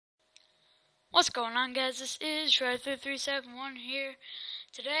What's going on, guys? This is Shred3371 here.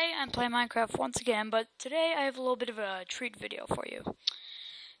 Today I'm playing Minecraft once again, but today I have a little bit of a treat video for you.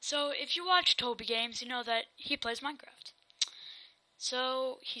 So if you watch Tobygames, you know that he plays Minecraft.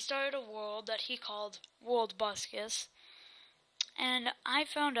 So he started a world that he called Worldbuscus, and I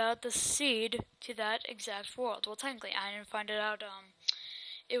found out the seed to that exact world. Well, technically I didn't find it out.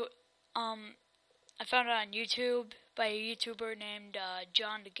 I found it on YouTube by a YouTuber named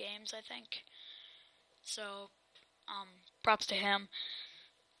Tobygames, I think. So, props to him.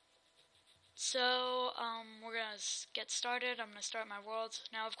 So, we're gonna get started. I'm gonna start my world.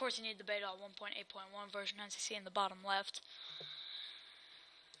 Now, of course, you need the beta 1.8.1 version, as you see in the bottom left.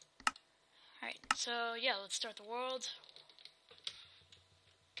 Alright, so, yeah, let's start the world.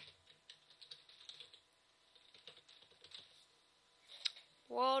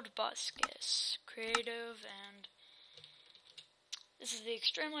 Worldbuscus. Creative, and this is the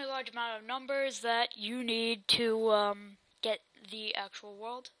extremely large amount of numbers that you need to get the actual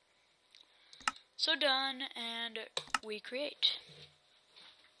world. So done, and we create.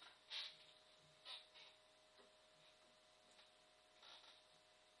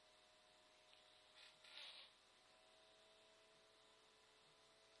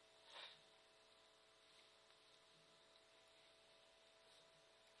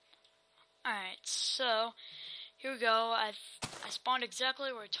 Alright, so here we go. I spawned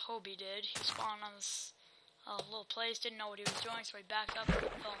exactly where Toby did. He spawned on this little place, didn't know what he was doing, so he backed up and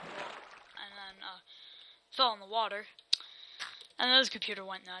fell in the water. And then his computer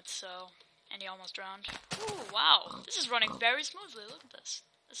went nuts, and he almost drowned. Ooh, wow, this is running very smoothly. Look at this.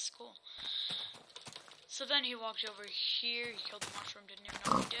 This is cool. So then he walked over here, he killed the mushroom, didn't even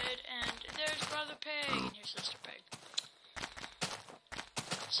know what he did, and there's Brother Pig, and here's Sister Pig.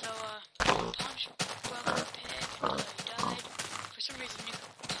 So, punch Brother Pig until he died. For some reason, you can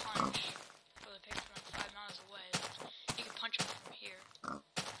punch Brother Pig from like 5 miles away. You can punch him from here.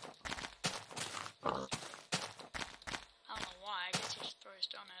 I don't know why. I guess you just throw a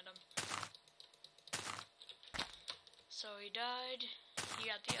stone at him. So he died. He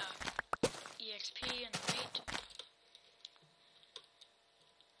got the EXP and the meat.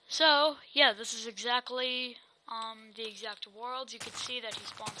 So, yeah, this is exactly the exact world. You can see that he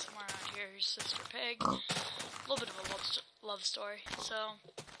spawned somewhere around here. Here's Sister Pig. A little bit of a love story. So,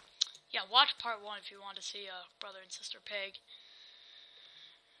 yeah, watch part 1 if you want to see Brother and Sister Pig.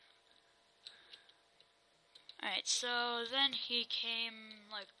 Alright, so then he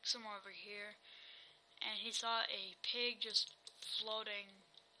came, like, somewhere over here, and he saw a pig just floating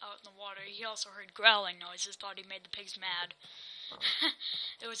out in the water. He also heard growling noises, thought he made the pigs mad.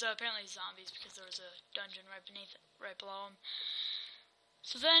 It was apparently zombies because there was a dungeon right below him.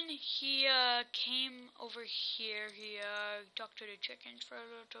 So then he came over here. He talked to the chickens for a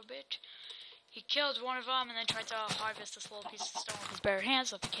little bit. He killed one of them and then tried to harvest this little piece of stone with his bare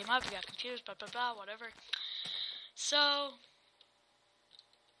hands. So if he came up, he got confused, blah blah blah, whatever. So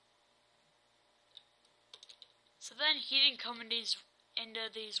then he didn't come into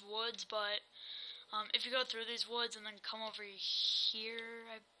these woods, but if you go through these woods and then come over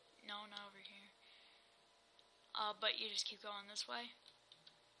here, no, not over here. But you just keep going this way.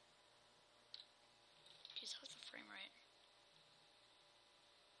 Jeez, how's the frame rate?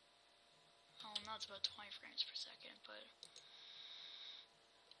 Oh, now it's about 20 frames per second, but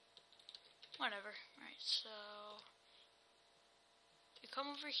whatever. Alright, so you come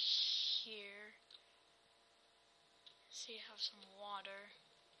over here. See, you have some water.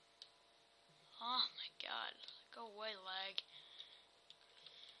 Oh my god, go away, lag.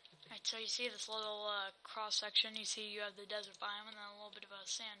 Alright, so you see this little cross section. You see you have the desert biome and then a little bit of a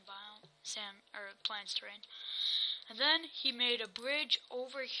sand biome, plains terrain. And then he made a bridge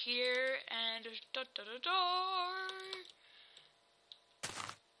over here and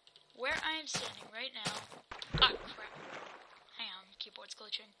where I am standing right now. Ah, crap. Hang on, keyboard's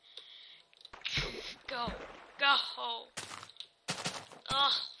glitching. Go.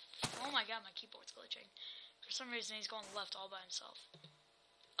 Ugh. Oh my god, my keyboard's glitching. For some reason, he's going left all by himself.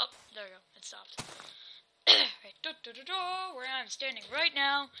 Oh, there we go. It stopped. Right. Where I'm standing right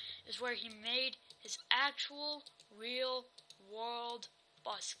now is where he made his actual, real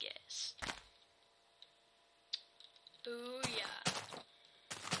Worldbuscus. Booyah.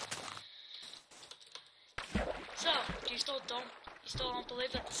 So, you still don't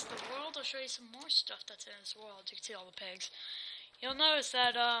believe that this is the world? I'll show you some more stuff that's in this world. You can see all the pigs. You'll notice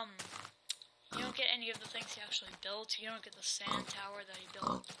that, you don't get any of the things he actually built. You don't get the sand tower that he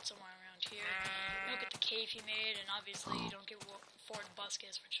built somewhere around here. You don't get the cave he made, and obviously you don't get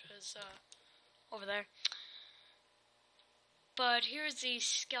Worldbuscus, which is, over there. But here's the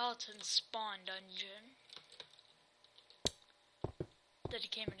skeleton spawn dungeon that he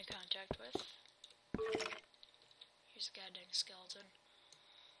came into contact with. Here's a goddamn skeleton.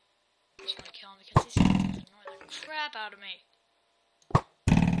 I just want to kill him because these skeletons annoy the crap out of me.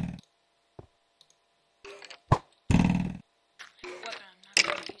 Weapon, I'm not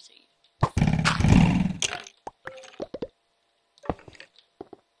going to use it.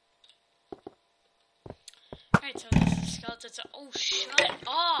 Alright, so this is skeleton. So, oh, shut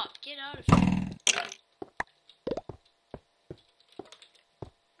up! Get out of here.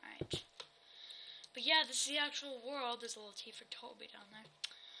 Alright. But yeah, this is the actual world. There's a little T for Toby down there.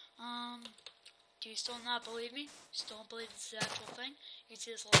 Do you still not believe me? Still don't believe this is the actual thing? You can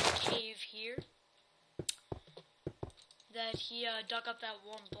see this little cave here. That he dug up that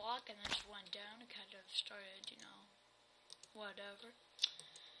one block and then just went down and kind of started, you know, whatever.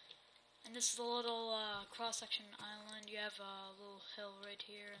 And this is a little cross-section island. You have a little hill right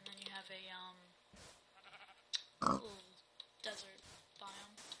here, and then you have a little desert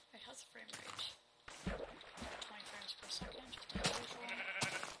biome. Wait, how's the frame rate? 20 frames per second, just as usual.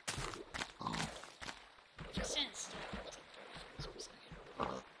 If you stand still, it's like 30 frames per second.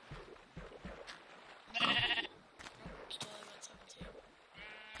 Still about 17.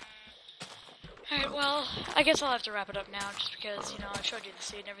 Alright, well, I guess I'll have to wrap it up now, just because, you know, I showed you the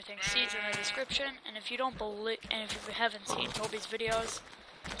seed and everything. Seed's in the description, and if you don't believe, and if you haven't seen Toby's videos,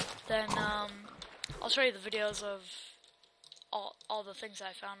 then, I'll show you the videos of all the things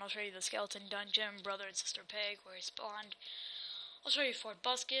I found. I'll show you the skeleton dungeon, brother and sister pig, where he spawned. I'll show you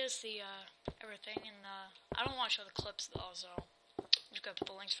Worldbuscus, the, everything, and, I don't want to show the clips, though, so I'm just gonna put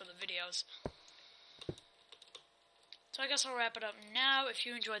the links for the videos. So I guess I'll wrap it up now. If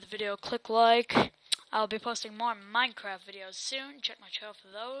you enjoyed the video, click like. I'll be posting more Minecraft videos soon. Check my channel for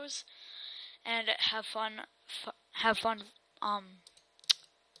those. And have fun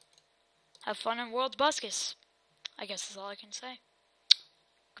in Worldbuscus. I guess that's all I can say.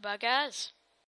 Goodbye, guys.